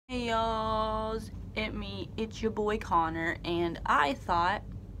Hey y'alls, it's your boy Connor, and I thought,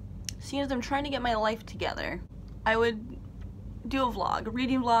 seeing as I'm trying to get my life together, I would do a vlog, a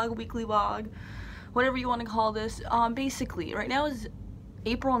reading vlog, a weekly vlog, whatever you want to call this. Basically, right now is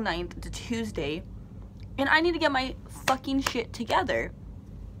April 9th, it's a Tuesday, and I need to get my fucking shit together.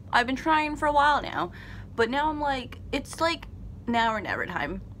 I've been trying for a while now, but now I'm like, it's like now or never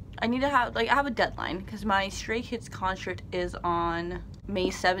time. I need to have, I have a deadline, because my Stray Kids concert is on May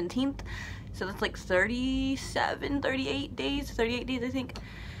 17th, so that's like 38 days I think.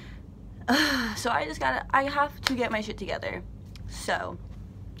 So I have to get my shit together. So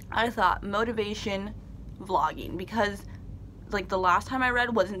I thought motivation vlogging, because like the last time I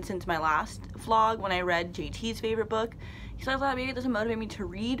read wasn't since my last vlog when I read JT's favorite book, so I thought maybe it doesn't motivate me to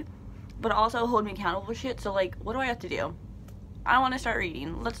read but also hold me accountable for shit. So like, what do I have to do? I want to start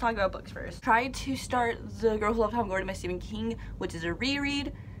reading. Let's talk about books first. Tried to start The Girl Who Loved Tom Gordon by Stephen King, which is a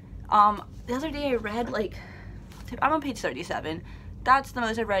reread. The other day I read, like, I'm on page 37. That's the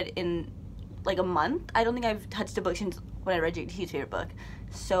most I've read in like a month. I don't think I've touched a book since when I read JT's favorite book.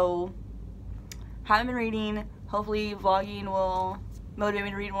 So haven't been reading. Hopefully vlogging will motivate me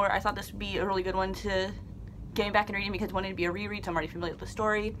to read more. I thought this would be a really good one to get me back in reading, because I wanted to be a reread, so I'm already familiar with the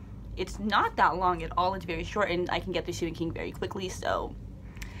story. It's not that long at all, it's very short, and I can get through Stephen King very quickly. So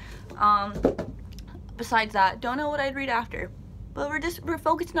besides that, don't know what I'd read after, but we're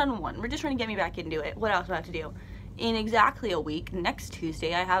focusing on one. We're just trying to get me back into it. What else do I have to do? In exactly a week, next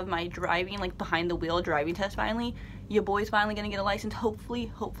Tuesday, I have my driving, like behind the wheel driving test finally. Your boy's finally gonna get a license. Hopefully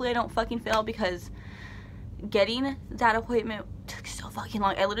I don't fucking fail, because getting that appointment took so fucking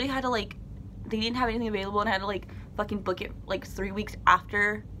long. I literally had to, like, they didn't have anything available, and I had to like fucking book it like 3 weeks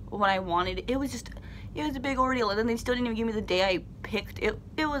after when I wanted. It was a big ordeal, and then they still didn't even give me the day I picked. It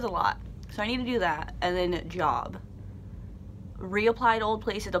was a lot. So I need to do that, and then job. Reapply to old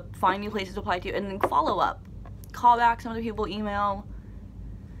places, to find new places to apply to, and then follow up. Call back some other people, email,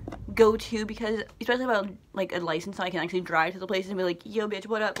 go to, because especially about like a license, so I can actually drive to the places and be like, yo bitch,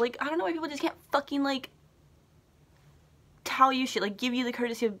 what up? Like, I don't know why people just can't fucking like tell you shit, like give you the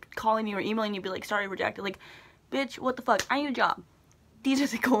courtesy of calling you or emailing you, be like, sorry, rejected. Like, bitch, what the fuck? I need a job. These are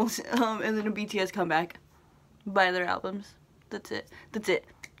the goals. And then a BTS comeback. Buy their albums. That's it.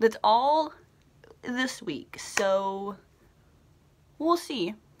 That's all this week. So we'll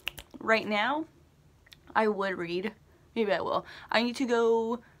see. Right now, I would read. Maybe I will. I need to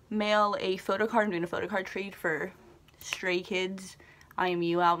go mail a photo card. I'm doing a photo card trade for Stray Kids I Am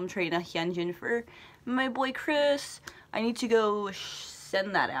You album, trading a Hyunjin for my boy Chris. I need to go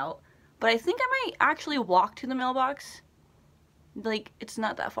send that out. But I think I might actually walk to the mailbox. Like, it's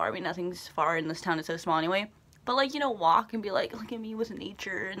not that far. I mean, nothing's far in this town. It's so small anyway. But, like, you know, walk and be like, look at me with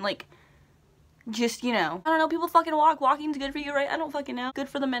nature. And, like, just, you know. I don't know. People fucking walk. Walking's good for you, right? I don't fucking know. Good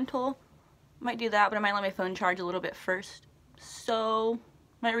for the mental. Might do that, but I might let my phone charge a little bit first. So,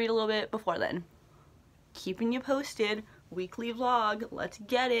 might read a little bit before then. Keeping you posted. Weekly vlog. Let's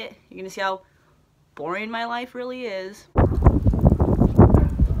get it. You're gonna see how boring my life really is.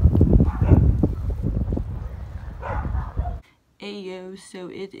 Ayo, so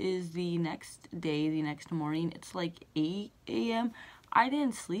it is the next day, the next morning. It's like 8 a.m. I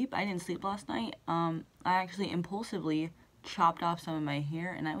didn't sleep last night. I actually impulsively chopped off some of my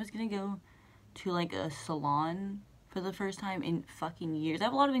hair, and I was gonna go to like a salon for the first time in fucking years. I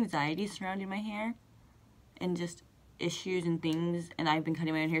have a lot of anxiety surrounding my hair and just issues and things, and I've been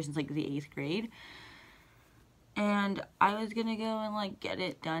cutting my own hair since like the 8th grade. And I was gonna go and like get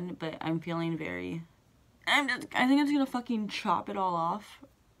it done, but I'm feeling very, I think I'm just gonna fucking chop it all off,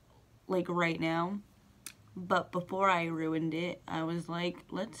 like, right now. But before I ruined it, I was like,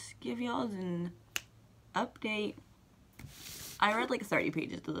 let's give y'all an update. I read like 30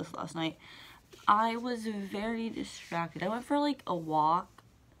 pages of this last night. I was very distracted. I went for like a walk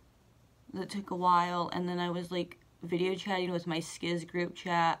that took a while, and then I was like video chatting with my Skiz group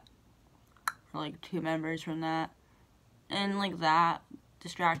chat for like 2 members from that, and like that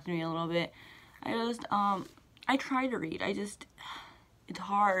distracted me a little bit. I try to read. It's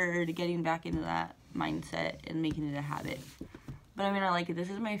hard getting back into that mindset and making it a habit. But I mean, I like it. This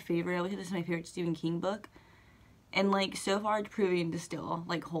is my favorite. I look at this as my favorite Stephen King book. And like, so far it's proving to still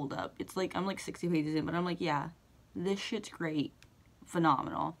like hold up. It's like, I'm like 60 pages in, but I'm like, yeah, this shit's great.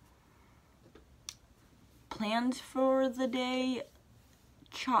 Phenomenal. Plans for the day: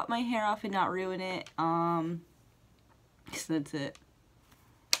 chop my hair off and not ruin it. So that's it.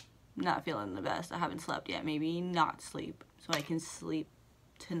 Not feeling the best. I haven't slept yet. Maybe not sleep so I can sleep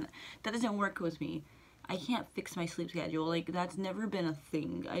tonight. That doesn't work with me. I can't fix my sleep schedule. Like, that's never been a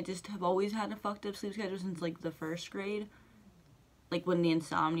thing. I just have always had a fucked up sleep schedule since like the 1st grade. like when the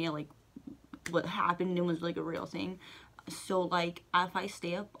insomnia, like what happened and was like a real thing. So like if I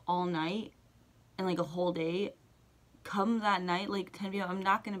stay up all night and like a whole day, come that night, like 10 p.m., I'm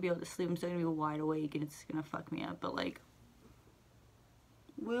not gonna be able to sleep. I'm still gonna be wide awake and it's gonna fuck me up. But like,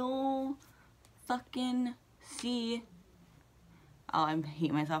 we'll fucking see. Oh, I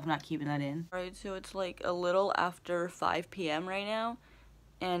hate myself not keeping that in. Alright, so it's like a little after 5 p.m. right now,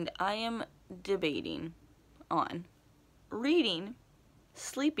 and I am debating on reading,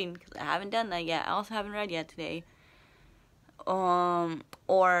 sleeping, because I haven't done that yet. I also haven't read yet today.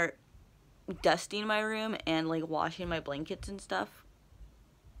 Or dusting my room and like washing my blankets and stuff.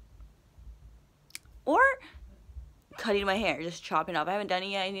 Or cutting my hair, just chopping it off. I haven't done it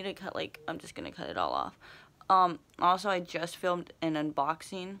yet. I need to cut, like, I'm just gonna cut it all off. Also, I just filmed an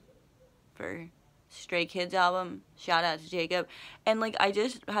unboxing for Stray Kids album. Shout out to Jacob. And, like, I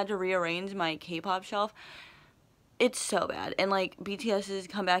just had to rearrange my K-pop shelf. It's so bad. And, like, BTS's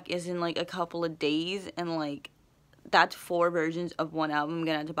comeback is in, like, a couple of days. And, like, that's 4 versions of one album I'm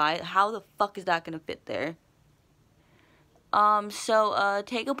gonna have to buy. How the fuck is that gonna fit there?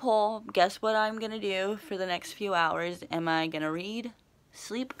 Take a poll. Guess what I'm gonna do for the next few hours. Am I gonna read,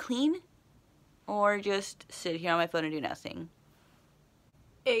 sleep, clean, or just sit here on my phone and do nothing?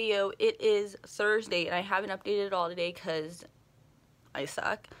 Hey yo, it is Thursday and I haven't updated it all today because I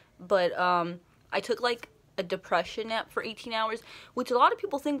suck. But I took like a depression nap for 18 hours, which a lot of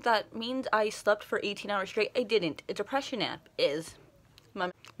people think that means I slept for 18 hours straight. I didn't. A depression nap is,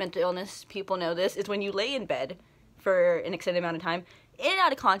 my mental illness, people know this, is when you lay in bed for an extended amount of time, in and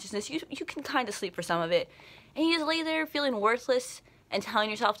out of consciousness. You can kind of sleep for some of it, and you just lay there feeling worthless and telling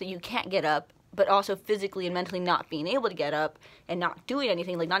yourself that you can't get up, but also physically and mentally not being able to get up and not doing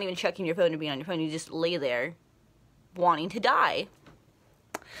anything, like not even checking your phone and being on your phone. You just lay there wanting to die.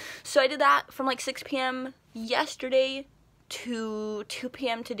 So I did that from like 6 p.m. yesterday to 2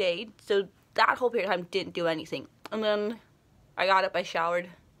 p.m. today. So that whole period of time didn't do anything. And then I got up, I showered.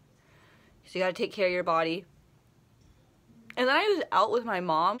 So you gotta take care of your body. And then I was out with my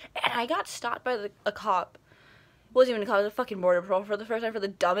mom, and I got stopped by a cop. It wasn't even a cop, it was a fucking border patrol for the first time for the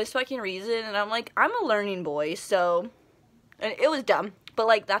dumbest fucking reason. And I'm like, I'm a learning boy, so... And it was dumb, but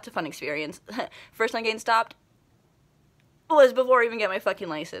like, that's a fun experience. First time getting stopped was before I even get my fucking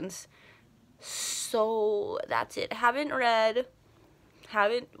license. So, that's it. What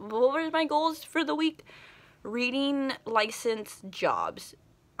were my goals for the week? Reading, license, jobs.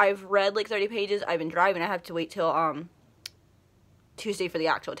 I've read like 30 pages, I've been driving, I have to wait till, Tuesday for the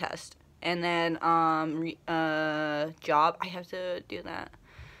actual test. And then, job, I have to do that.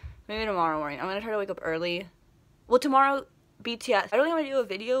 Maybe tomorrow morning. I'm gonna try to wake up early. Well, tomorrow, BTS. I don't think I'm gonna do a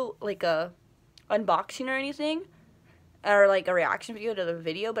video, like a unboxing or anything. Or like a reaction video to the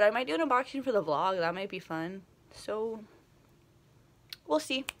video. But I might do an unboxing for the vlog. That might be fun. So, we'll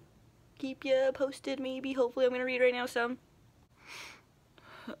see. Keep you posted, maybe. Hopefully I'm gonna read right now some.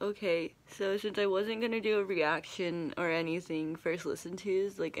 Okay, so since I wasn't gonna do a reaction or anything first listen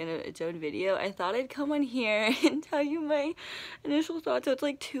to's, like in its own video, I thought I'd come on here and tell you my initial thoughts. So it's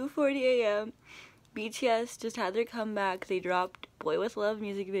like 2:40 a.m. BTS just had their comeback. They dropped Boy With Love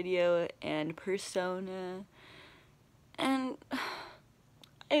music video and Persona. And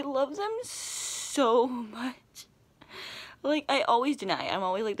I love them so much. Like, I always deny it. I'm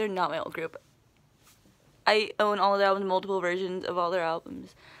always like, they're not my old group. I own all of their albums, multiple versions of all their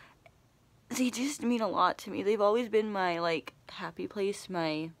albums. They just mean a lot to me. They've always been my, like, happy place,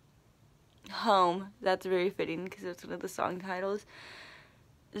 my home. That's very fitting because that's one of the song titles.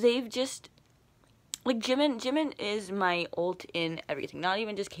 They've just, like, Jimin is my ult in everything. Not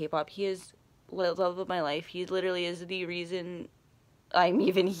even just K-pop. He is the love of my life. He literally is the reason I'm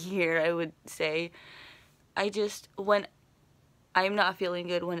even here, I would say. When I'm not feeling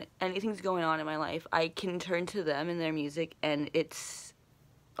good, when anything's going on in my life, I can turn to them and their music, and they're just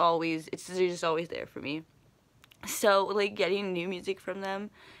always there for me. So, like, getting new music from them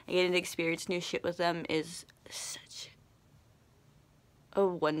and getting to experience new shit with them is such a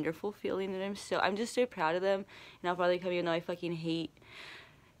wonderful feeling, and I'm just so proud of them, and I'll probably come, even though I fucking hate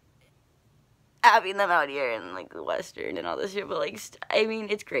having them out here in, like, the Western and all this shit, but, like, I mean,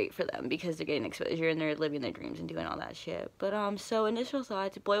 it's great for them because they're getting exposure and they're living their dreams and doing all that shit. But, so, initial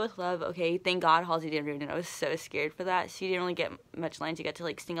thoughts, Boy With Love, okay, thank God Halsey didn't ruin it. I was so scared for that. She didn't really get much lines. She got to,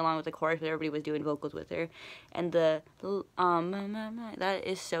 like, sing along with the chorus, but everybody was doing vocals with her. And that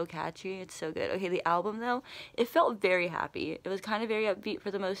is so catchy. It's so good. Okay, the album, though, it felt very happy. It was kind of very upbeat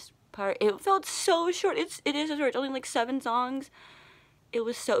for the most part. It felt so short. It is so short. It's only, like, 7 songs. It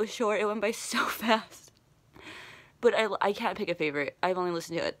was so short. It went by so fast. But I can't pick a favorite. I've only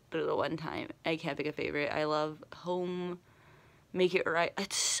listened to it the one time. I can't pick a favorite. I love Home. make it right.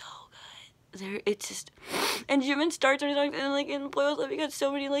 It's so good. It's just, and Jimin starts and like in Boy's Life, he got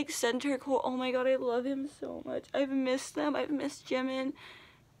so many like center core. Oh my god, I love him so much. I've missed them. I've missed Jimin.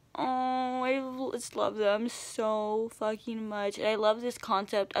 Oh, I just love them so fucking much. And I love this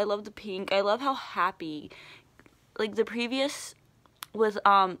concept. I love the pink. I love how happy, like the previous with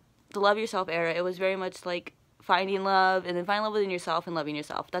the Love Yourself era, it was very much like finding love and then finding love within yourself and loving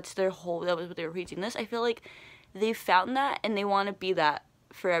yourself. That was what they were preaching. This, I feel like they found that and they want to be that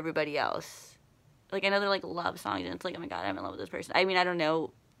for everybody else. Like, I know they're like love songs and it's like, oh my god, I'm in love with this person. I mean, I don't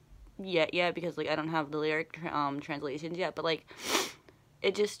know yet because like I don't have the lyric translations yet, but like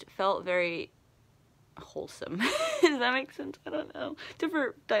it just felt very wholesome. Does that make sense? I don't know.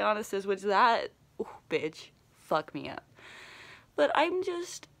 Different Dionysus, which that, ooh, bitch, fuck me up. But I'm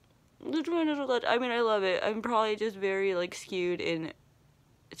just, I mean, I love it. I'm probably just very, like, skewed and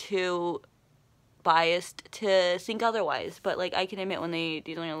too biased to think otherwise. But, like, I can admit when they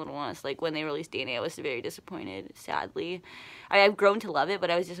do something a little honest, like, when they released DNA, I was very disappointed, sadly. I've grown to love it,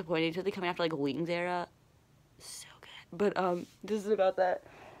 but I was disappointed until they come after, like, Wings era. So good. But, this is about that.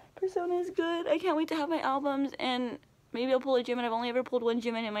 Persona is good. I can't wait to have my albums, and maybe I'll pull a Jimin. I've only ever pulled one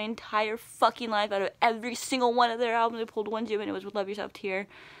Jimin in my entire fucking life. Out of every single one of their albums, I pulled one Jimin. It was with Love Yourself Tear.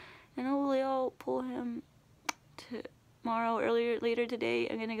 And hopefully I'll pull him tomorrow, later today.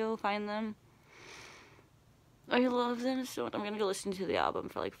 I'm gonna go find them. I love them so much. I'm gonna go listen to the album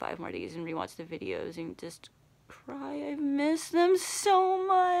for like 5 more days and rewatch the videos and just cry. I've missed them so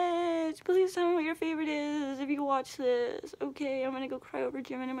much. Please tell me what your favorite is if you watch this. Okay, I'm gonna go cry over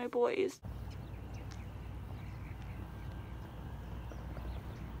Jimin and my boys.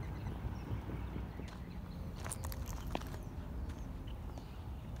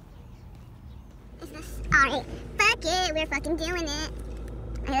 Alright, fuck it, we're fucking doing it.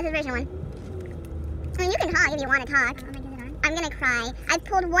 Okay, this is version 1. I mean, you can talk if you want to talk. I'm gonna cry. I've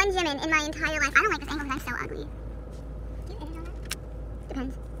pulled one Jimin in my entire life. I don't like this angle because I'm so ugly. Do you have edit on that?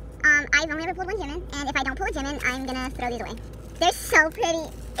 Depends. I've only ever pulled one Jimin, and if I don't pull a Jimin, I'm gonna throw these away. They're so pretty.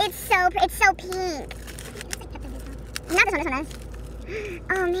 It's so pink. Not this one is.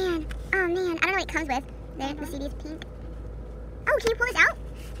 Oh man. I don't know what it comes with. There, the CD is pink. Oh, can you pull this out?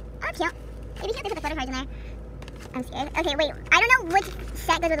 Oh, cute. Maybe you have to put the photo cards in there. I'm scared. Okay, wait. I don't know which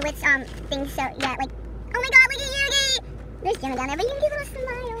set goes with which thing. So yeah, like, oh my god, look at Yugi. There's Jimin down there, but Yugi's little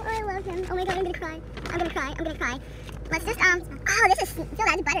smile. Oh, I love him. Oh my god, I'm gonna cry. Let's just oh, this is feel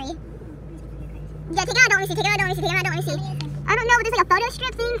that's buttery. Yeah, take it out. Don't want to see. I don't know, but there's like a photo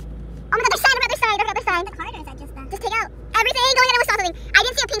strip thing. Oh my god, they're signed. The card, or is that just the? Just take out everything. Going in with something. I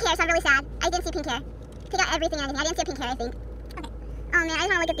didn't see a pink hair, so I'm really sad. I didn't see pink hair. Take out everything. I didn't see a pink hair. I think. Oh man, I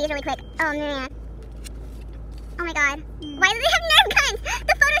just want to look at these really quick. Oh man. Oh my god. Why do they have nerf guns?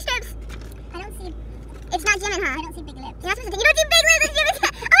 The photo strips. I don't see. It's not Jimin, huh? I don't see big lips. You're not supposed to. You don't see big lips. It's Jimin.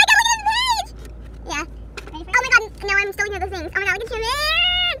 Oh my god, look at his page. Yeah. Oh my god. No, I'm still looking at the things. Oh my god, look at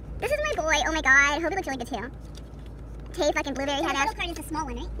Jimin. This is my boy. Oh my god. I hope he looks really good too. Tay fucking blueberry head up. The card is a small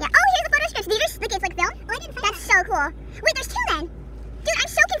one, right? Yeah. Oh, here's the photo strips. These are look, it's like film. Oh, I didn't find That's so cool. Wait, there's 2 then. Dude,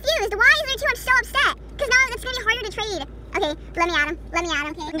 I'm so confused. Why is there 2? I'm so upset. Because now it's gonna be harder to trade. Okay, let me at him. Okay.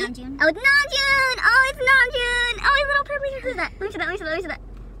 Namjoon. Oh, it's Namjoon. Oh, it's Namjoon. Oh, his little purple. Who's that? Let me see that.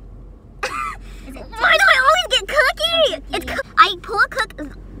 Is it? Why do I always get Cookie? I pull a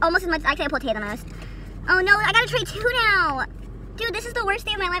Cook almost as much. Actually, I pull Tay the most. Oh no, I gotta trade 2 now. Dude, this is the worst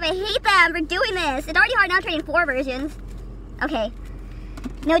day of my life. I hate them for doing this. It's already hard now trading 4 versions. Okay.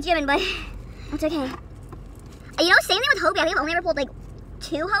 No Jimin, but it's okay. You know, same thing with Hobie. I think I've only ever pulled like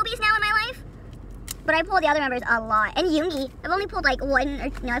 2 Hobies now in my life. But I pulled the other members a lot. And Yoongi. I've only pulled like 1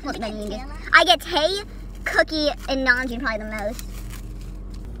 or no, I pulled like Yoongi. I get Tay, Cookie, and Namjoon probably the most.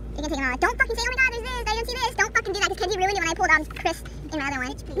 You can take them all. Don't fucking say, oh my god, there's this, I didn't see this. Don't fucking do that, because Kenji ruined it when I pulled Chris in my other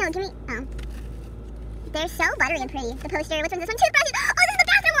one. No, give me, oh. They're so buttery and pretty. The poster, which one's this one? Toothbrushes! Oh, this is the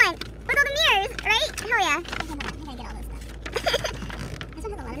bathroom one! With all the mirrors, right? Hell yeah. I gotta get all this stuff. This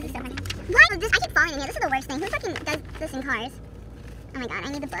one has a lot of this stuff on it. What? I keep falling in here. This is the worst thing. Who fucking does this in cars? Oh my god,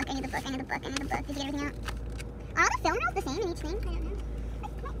 I need the book. Did you get everything out? Are all the film rolls the same in each thing? I don't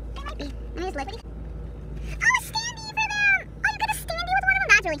know. They might be. Let me just look. Oh, a standee for them! Oh, you got a standee with one of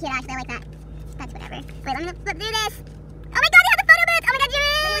them? That's really cute, actually. I like that. That's whatever. Wait, let me flip through this. Oh my god, they have the photo booth! Oh my god,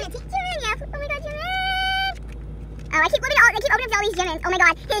 Jimin! Yeah. Oh my god, Jimin! Oh, I keep opening up all these Jimins. Oh my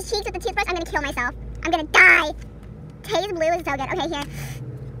god, his cheeks with the toothbrush. I'm gonna kill myself. I'm gonna die. Tay's blue is so good. Okay, here.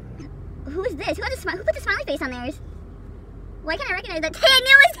 Who is this? Who put the smiley face on theirs? Why can't I recognize that? Tay! I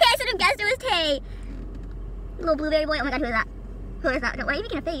knew it was Tay! I should have guessed it was Tay! Little blueberry boy. Oh my god, who is that? Who is that? Why are you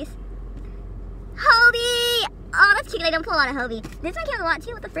making a face? Hobie! Oh, that's cute. I don't pull a lot of Hobie. This one came a lot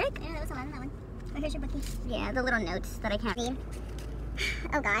too. What the frick? Yeah, that was a lot on that one. Here's your bookie. Yeah, the little notes that I can't read.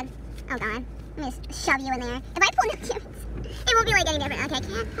 Oh god. Oh god. I'm gonna shove you in there. If I pull no Jimin's, it won't be like any different. Okay,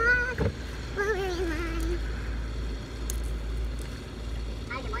 can't talk while we're in line.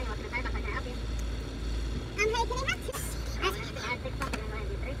 Hi, good morning. Welcome to Starbucks. How can I help you? Hey, can I have two?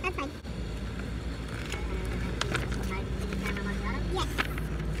 That's fine. Yes.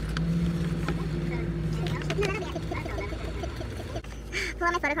 No, that'll be it. Pull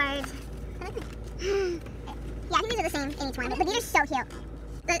out my photo cards. Yeah, I think these are the same in each one, but these are so cute.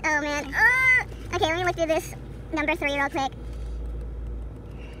 Oh man. Okay, let me look through this number 3 real quick.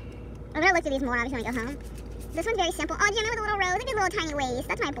 I'm gonna look through these more obviously when I go home. This one's very simple. Oh, Jimin with a little rose. Look at his little tiny waist.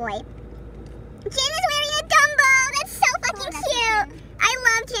 That's my boy. Jin is wearing a Dumbo. That's so fucking cute. I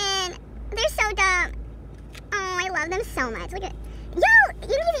love Jin. They're so dumb. Oh, I love them so much. Look at yo, you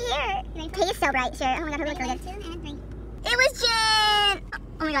can his hair. Hey, it's so bright. Sure. Oh my god, her looks really good. It was Jin.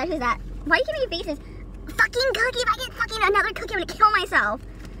 Oh my god, who's that? Why do you keep making faces? Fucking cookie. If I get fucking another cookie, I'm gonna kill myself.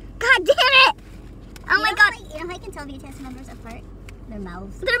 God damn it. Oh my god. You know how I can tell BTS members apart? Their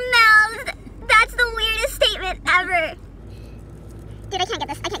mouths. Their mouths. That's the weirdest statement ever. Dude, I can't get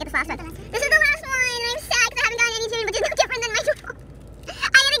this. I can't get this last one. This is the last one. I'm sad because I haven't gotten any Jimin, but it's no different than my usual.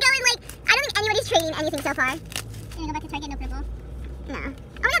 I'm gonna go in like, I don't think anybody's trading anything so far. You're gonna go back to Target, no purple? No.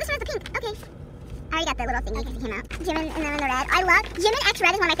 Oh yeah, this one has the pink. Okay. I already got the little thingy because it came out. Jimin and then in the red. I love Jimin X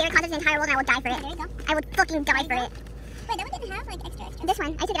Red is one of my favorite concerts in the entire world and I will die for it. There you go. I would fucking die for it. Wait, that one didn't have like extra. This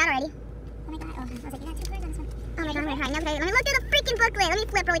one, I took it out already. Oh my god. Oh, I was like, you got 2 cards on this one. Oh my god, I'm gonna cry. No, let me look through the freaking booklet. Let me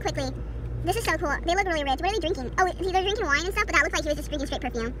flip really quickly. This is so cool. They look really rich. What are they drinking? Oh, they're drinking wine and stuff, but that looks like he was just freaking straight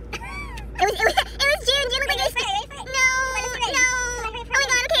perfume. It was June. June looked like it was. No. Oh my god,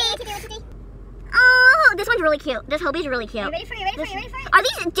 okay. Oh, this one's really cute. This Hobie's really cute. Are you ready for it? Are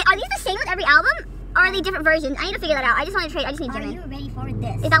these the same with every album? Or are they different versions? I need to figure that out. I just want to trade. I just need Are Jimin. you ready for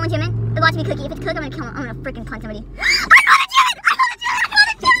this? Is that one Jimin? Watch me cookie. If it's cooked, I'm gonna kill him. I'm gonna freaking punch somebody. I want a Jimin! I want a Jimin! I want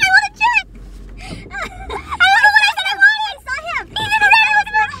a Jimin! I want a Jimin! I wanted what I said I wanted! I saw him! He did it! It was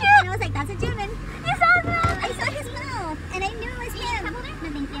so cute! And I was like, that's a Jimin. You saw his mouth! I saw his mouth. And I knew it was him. No,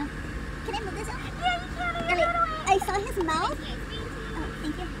 thank you. Can I move this up? Yeah, you can. Really? I saw his mouth. Oh,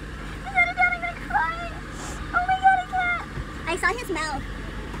 thank you. I got it down. I'm gonna cry. Oh my god, I can't. I saw his mouth.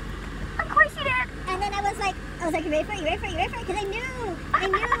 Of course you did. And then I was like, you ready for it? Because I knew.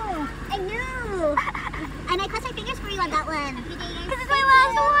 And I crossed my fingers for you on that one. This is my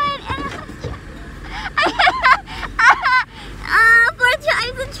last one. Fourth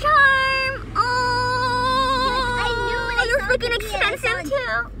time's a charm. Oh, I knew. They're freaking expensive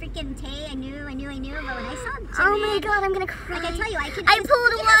too. Freaking Tay, I knew. But when I saw Jimin, Oh my god, I'm gonna cry. like I tell you, I pulled he has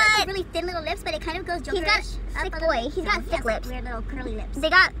one. like really thin little lips, but it kind of goes Joker-ish. He's got thick boy. He's got thick lips. Weird little curly lips. They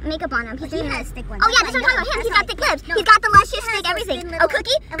got makeup on him. He's He doing has this. thick ones. Oh yeah, That's that's what I'm why I talking about him. know. He's got thick That's lips. why- He's got the luscious, He has thick those everything. thin Oh, little-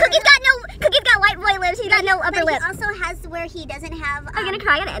 Cookie? and Cookie's got white boy lips. He's got no upper But lip. he also has where he doesn't have. I'm gonna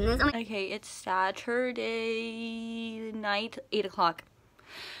cry. I gotta end this. Oh my Okay, it's Saturday night, 8 o'clock.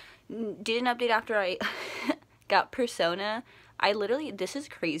 Did an update after I got Persona. I literally, this is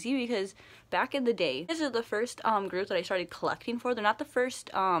crazy because back in the day, this is the first group that I started collecting for. They're not the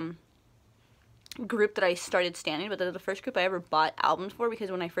first group that I started standing, but they're the first group I ever bought albums for because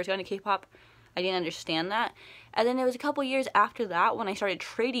when I first got into K-pop, I didn't understand that. And then it was a couple years after that when I started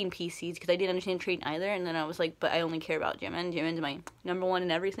trading PCs because I didn't understand trading either. And then I was like, but I only care about Jimin. Jimin's my number one in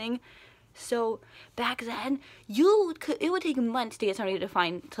everything. So back then, it would take months to get somebody to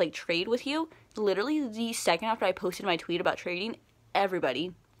like trade with you. Literally the second after I posted my tweet about trading,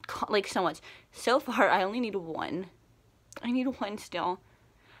 everybody, like so much. So far, I only need one. I need one still.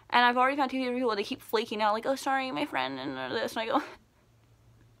 And I've already found 2 people. They keep flaking out like, oh, sorry, my friend, and this. And I go,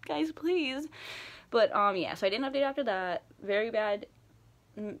 guys, please. But, yeah, so I didn't update after that. Very bad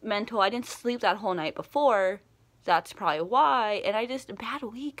mental. I didn't sleep that whole night before. That's probably why. And bad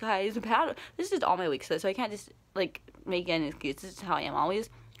week, guys. This is just all my weeks, so I can't just, like, make any excuse. This is how I am always.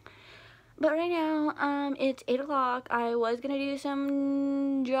 But right now, it's 8 o'clock. I was gonna do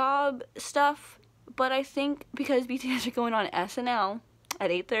some job stuff, but I think because BTS are going on SNL at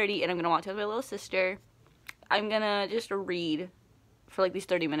 8:30, and I'm gonna watch it with my little sister, I'm gonna just read for like these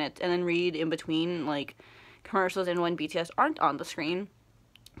 30 minutes, and then read in between like commercials and when BTS aren't on the screen,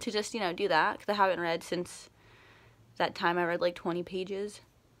 to just, you know, do that, because I haven't read since that time I read like 20 pages.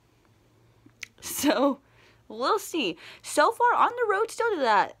 So we'll see. So far on the road still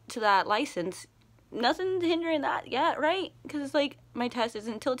to that license. Nothing's hindering that yet, right? Because it's like my test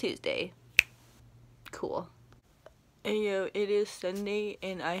isn't until Tuesday. Cool. Hey yo, it is Sunday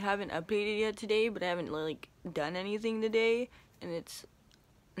and I haven't updated yet today, but I haven't like done anything today, and it's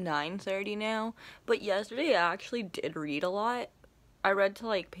 9:30 now. But yesterday I actually did read a lot. I read to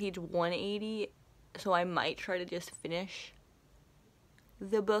like page 180 so I might try to just finish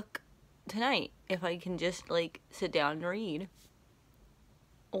the book tonight if I can just like sit down and read.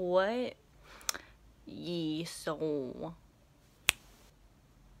 What? So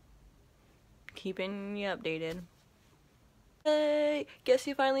keeping you updated. Hey, guess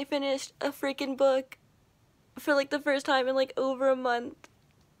you finally finished a freaking book for like the first time in like over a month.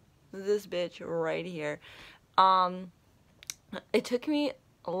 This bitch right here. It took me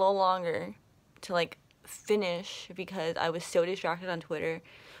a little longer to like finish because I was so distracted on Twitter,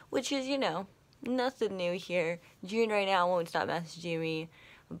 which is, you know, nothing new here. June right now won't stop messaging me,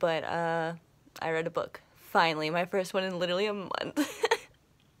 but I read a book finally, my first one in literally a month.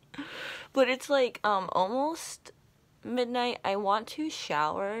 But it's like almost midnight. I want to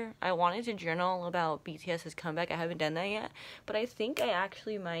shower. I wanted to journal about BTS's comeback. I haven't done that yet, but I think I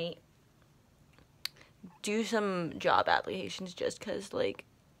actually might do some job applications just because, like,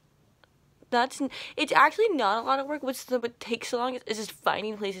 it's actually not a lot of work. What takes so long is just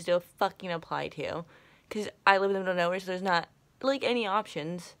finding places to fucking apply to, because I live in the middle of nowhere, so there's not like any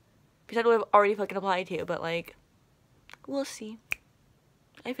options besides what I've already fucking applied to. But like, we'll see.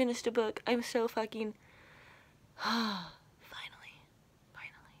 I finished a book. I'm so fucking finally.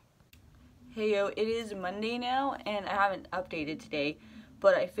 Hey yo, it is Monday now, and I haven't updated today,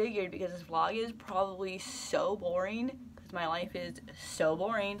 but I figured because this vlog is probably so boring, because my life is so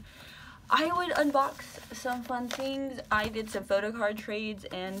boring, I would unbox some fun things. I did some photo card trades,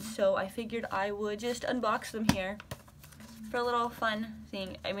 and so I figured I would just unbox them here for a little fun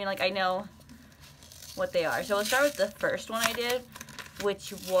thing. I mean, like, I know what they are. So we'll start with the first one I did,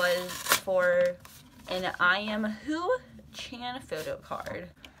 which was for an I Am Who Chan photo card.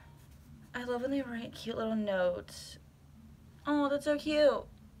 I love when they write cute little notes. Oh, that's so cute.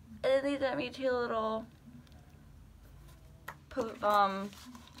 And then they sent me two little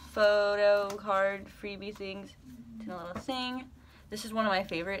photo card freebie things. It's a little thing. This is one of my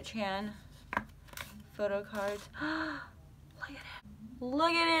favorite Chan photo cards. Look at him.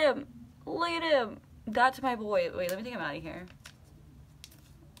 Look at him. Look at him. That's my boy. Wait, let me take him out of here.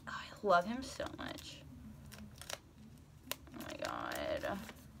 Oh, I love him so much. Oh my god.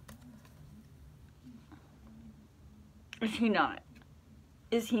 Is he not?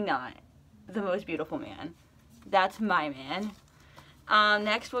 Is he not the most beautiful man? That's my man.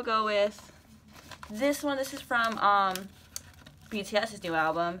 Next we'll go with this one. This is from BTS's new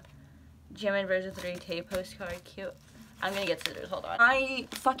album, Jimin version 3 tape postcard. Cute. I'm gonna get scissors, hold on. I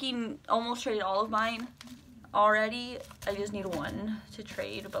fucking almost traded all of mine already. I just need one to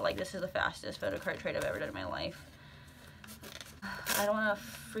trade, but like this is the fastest photo card trade I've ever done in my life. I don't wanna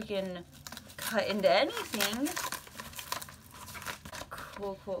freaking cut into anything.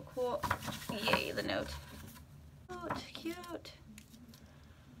 Cool, cool, cool. Yay, the note. Cute, cute.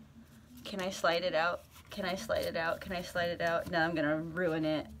 Can I slide it out? Can I slide it out? Can I slide it out? No, I'm gonna ruin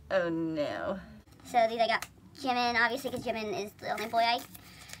it. Oh no. So these I got Jimin, obviously, because Jimin is the only boy I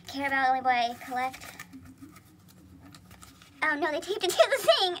care about, the only boy I collect. Oh no, they taped it to the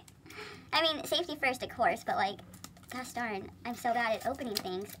thing! I mean, safety first, of course, but like, gosh darn, I'm so bad at opening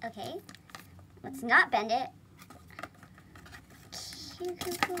things. Okay, let's not bend it. Cool,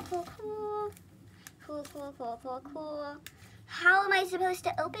 cool, cool, cool. Cool, cool, cool, cool, cool. How am I supposed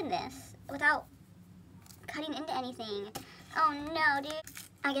to open this without cutting into anything? Oh no, dude.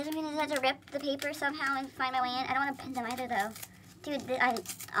 I guess I'm gonna have to rip the paper somehow and find my way in. I don't want to bend them either, though. Dude, I'm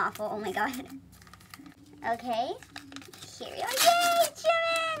awful. Oh my god. Okay. Here we are. Yay,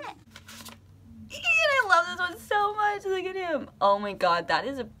 Jimin! I love this one so much. Look at him. Oh my god, that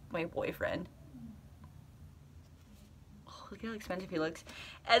is my boyfriend. Oh, look at how expensive he looks.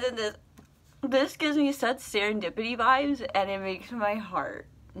 And then this gives me such serendipity vibes, and it makes my heart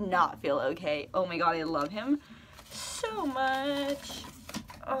not feel okay. Oh my god, I love him so much.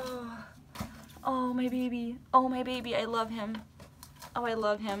 Oh my baby. Oh my baby, I love him. Oh, I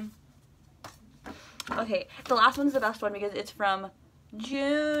love him. Okay, the last one's the best one because it's from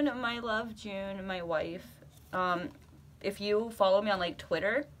June, my love June, my wife. If you follow me on like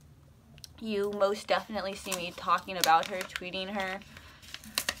Twitter, you most definitely see me talking about her, tweeting her,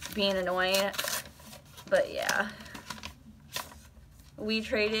 being annoying. But yeah, we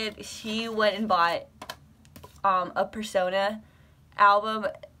traded. She went and bought a Persona album,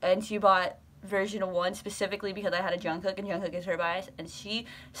 and she bought version 1 specifically because I had a Jungkook, and Jungkook is her bias, and she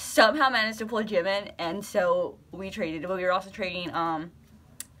somehow managed to pull Jimin, and so we traded. But we were also trading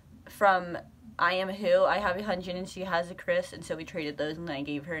from I Am Who. I have a Hyunjin and she has a Chris, and so we traded those, and then I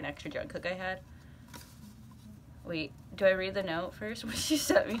gave her an extra Jungkook I had. Wait, do I read the note first? She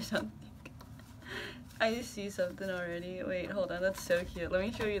sent me something. I see something already. Wait, hold on, that's so cute. Let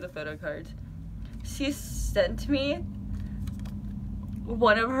me show you the photo cards. she sent me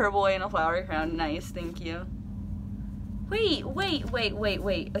one of her boy in a flower crown. Nice, thank you. Wait.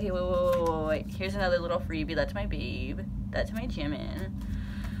 Okay, wait. Here's another little freebie. That's my babe. That's my Jimin.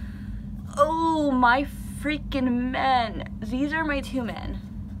 Oh, my freaking men. These are my 2 men.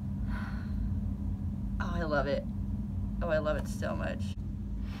 Oh, I love it. Oh, I love it so much.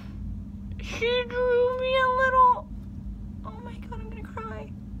 She drew me a little... Oh my god, I'm gonna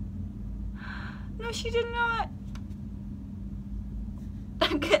cry. No, she did not.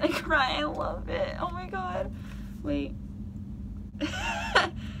 I'm gonna cry. I love it. Oh my god. Wait.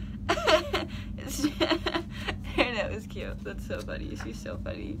 Her nose was cute. That's so funny. She's so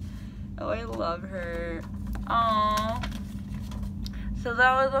funny. Oh, I love her. Aww. So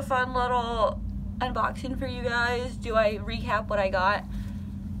that was a fun little unboxing for you guys. Do I recap what I got?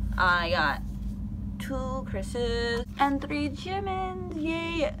 I got 2 Chris's and 3 Jimins.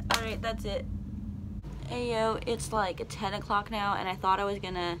 Yay! Alright, that's it. Hey yo, it's like 10 o'clock now, and I thought I was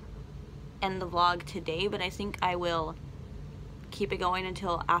gonna end the vlog today, but I think I will keep it going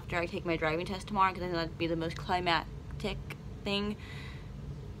until after I take my driving test tomorrow, because I think that'd be the most climactic thing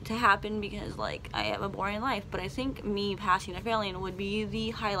to happen, because like I have a boring life. But I think me passing a felony would be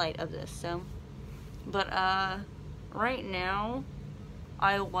the highlight of this. So, but right now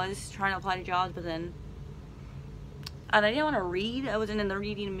I was trying to apply to jobs, but then and I didn't want to read. I wasn't in the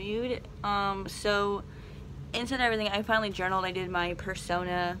reading mood. So instead of everything, I finally journaled. I did my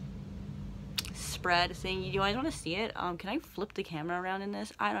Persona spread thing. You guys want to see it? Can I flip the camera around in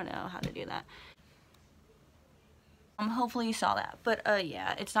this? I don't know how to do that. Hopefully you saw that. But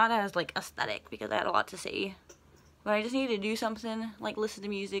yeah, it's not as like aesthetic because I had a lot to say. But I just need to do something like listen to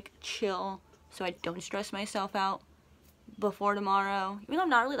music, chill, so I don't stress myself out before tomorrow. Even though I'm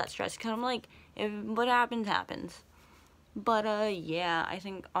not really that stressed, because I'm like, if what happens, happens. But yeah, I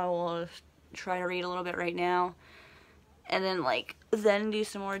think I will try to read a little bit right now, and then like then do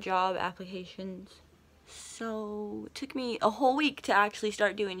some more job applications. So it took me a whole week to actually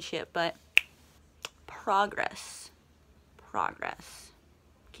start doing shit, but progress.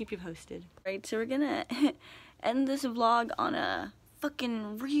 Keep you posted. Right, so we're gonna end this vlog on a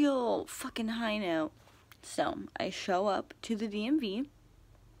fucking real fucking high note. So I show up to the DMV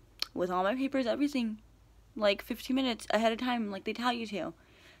with all my papers, everything, like 15 minutes ahead of time, like they tell you to.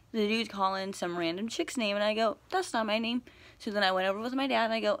 The dude's calling some random chick's name, and I go, that's not my name. So then I went over with my dad,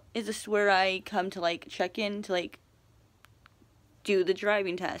 and I go, is this where I come to like check in to like do the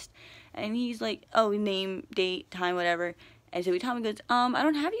driving test? And he's like, oh, name, date, time, whatever. And so he told me, he goes, I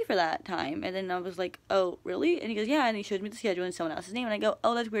don't have you for that time. And then I was like, oh, really? And he goes, yeah. And he showed me the schedule and someone else's name. And I go,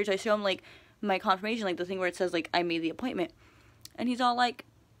 oh, that's weird. So I show him like my confirmation, like the thing where it says like I made the appointment. And he's all like,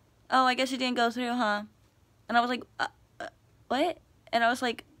 oh, I guess it didn't go through, huh? And I was like, what? And I was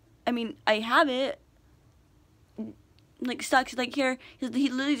like, I mean, I have it. Like, sucks. Like, here, he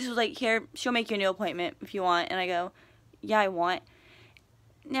literally just was like, here, she'll make you a new appointment if you want. And I go, yeah, I want.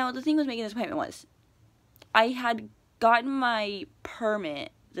 Now, the thing with making this appointment was, I had gotten my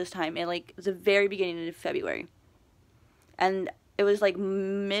permit this time at like the very beginning of February. And it was like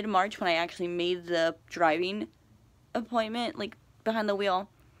mid-March when I actually made the driving appointment, like behind the wheel.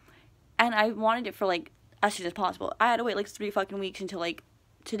 And I wanted it for like as soon as possible. I had to wait like 3 fucking weeks until like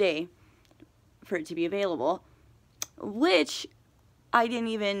today for it to be available, which I didn't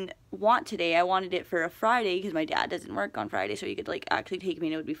even want today. I wanted it for a Friday because my dad doesn't work on Friday, so he could like actually take me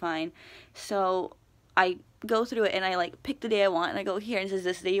and it would be fine. So I go through it and I like pick the day I want, and I go here and it says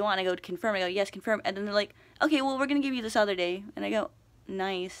this day you want, and I go to confirm. I go, yes, confirm. And then they're like, okay, well, we're gonna give you this other day. And I go,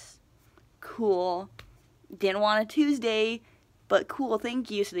 nice, cool. Didn't want a Tuesday, but cool, thank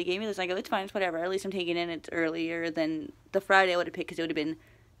you. So they gave me this. I go, it's fine, it's whatever. At least I'm taking it. It's earlier than the Friday I would have picked, because it would have been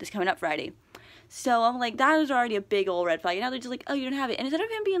this coming up Friday. So I'm like, that was already a big old red flag. And now they're just like, oh, you don't have it. And instead of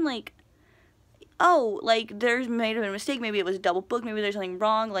him being like, oh, like, there's made a mistake, maybe it was double booked, maybe there's something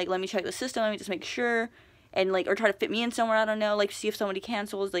wrong, like, let me check the system, let me just make sure, and, like, or try to fit me in somewhere, I don't know, like, see if somebody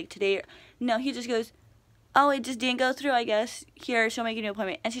cancels, like, today. No, he just goes, oh, it just didn't go through, I guess. Here, she'll make a new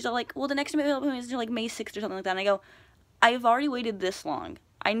appointment. And she's all like, well, the next appointment is until, like, May 6th or something like that. And I go, I've already waited this long.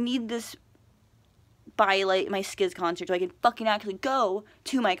 I need this by, like, my Skiz concert so I can fucking actually go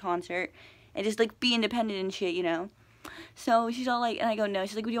to my concert and just, like, be independent and shit, you know? So she's all like, and I go, no.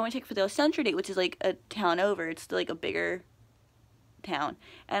 She's like, well, do you want to check for the Central date, which is, like, a town over. It's, like, a bigger town.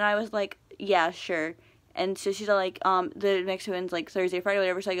 And I was like, yeah, sure. And so she's all like, the next one's, like, Thursday, Friday,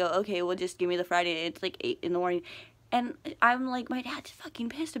 whatever. So I go, okay, well, just give me the Friday. It's, like, 8 in the morning. And I'm like, my dad's fucking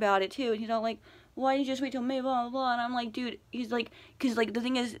pissed about it, too. And he's all like, why didn't you just wait till May, blah, blah, blah. And I'm like, dude, he's like, because, like, the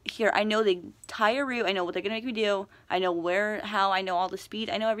thing is, here, I know the entire route. I know what they're going to make me do. I know where, how, I know all the speed.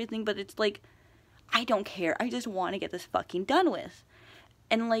 I know everything. But it's, like, I don't care. I just want to get this fucking done with.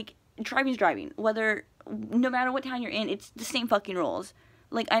 And, like, driving's driving. No matter what town you're in, it's the same fucking rules.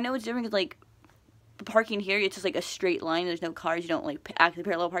 Like, I know it's different because, like, parking here, it's just, like, a straight line. There's no cars. You don't, like, actually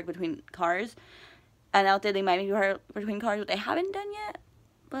parallel park between cars. And out there, they might make you parallel between cars, but they haven't done yet.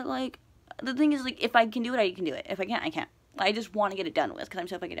 But, like, the thing is, like, if I can do it, I can do it. If I can't, I can't. I just want to get it done with, because I'm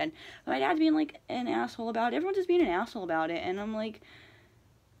so fucking done. But my dad's being, like, an asshole about it. Everyone's just being an asshole about it. And I'm, like,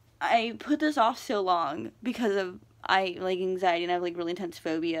 I put this off so long because of, anxiety, and I have, like, really intense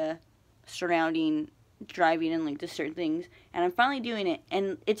phobia surrounding driving and, like, just certain things. And I'm finally doing it,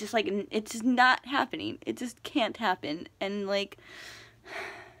 and it's just, like, it's just not happening. It just can't happen. And, like,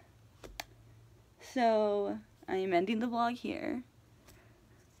 so I am ending the vlog here.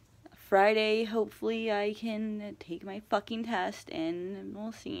 Friday, hopefully I can take my fucking test, and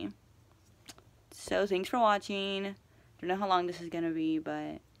we'll see. So, thanks for watching. Don't know how long this is gonna be,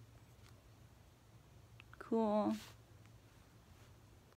 but cool.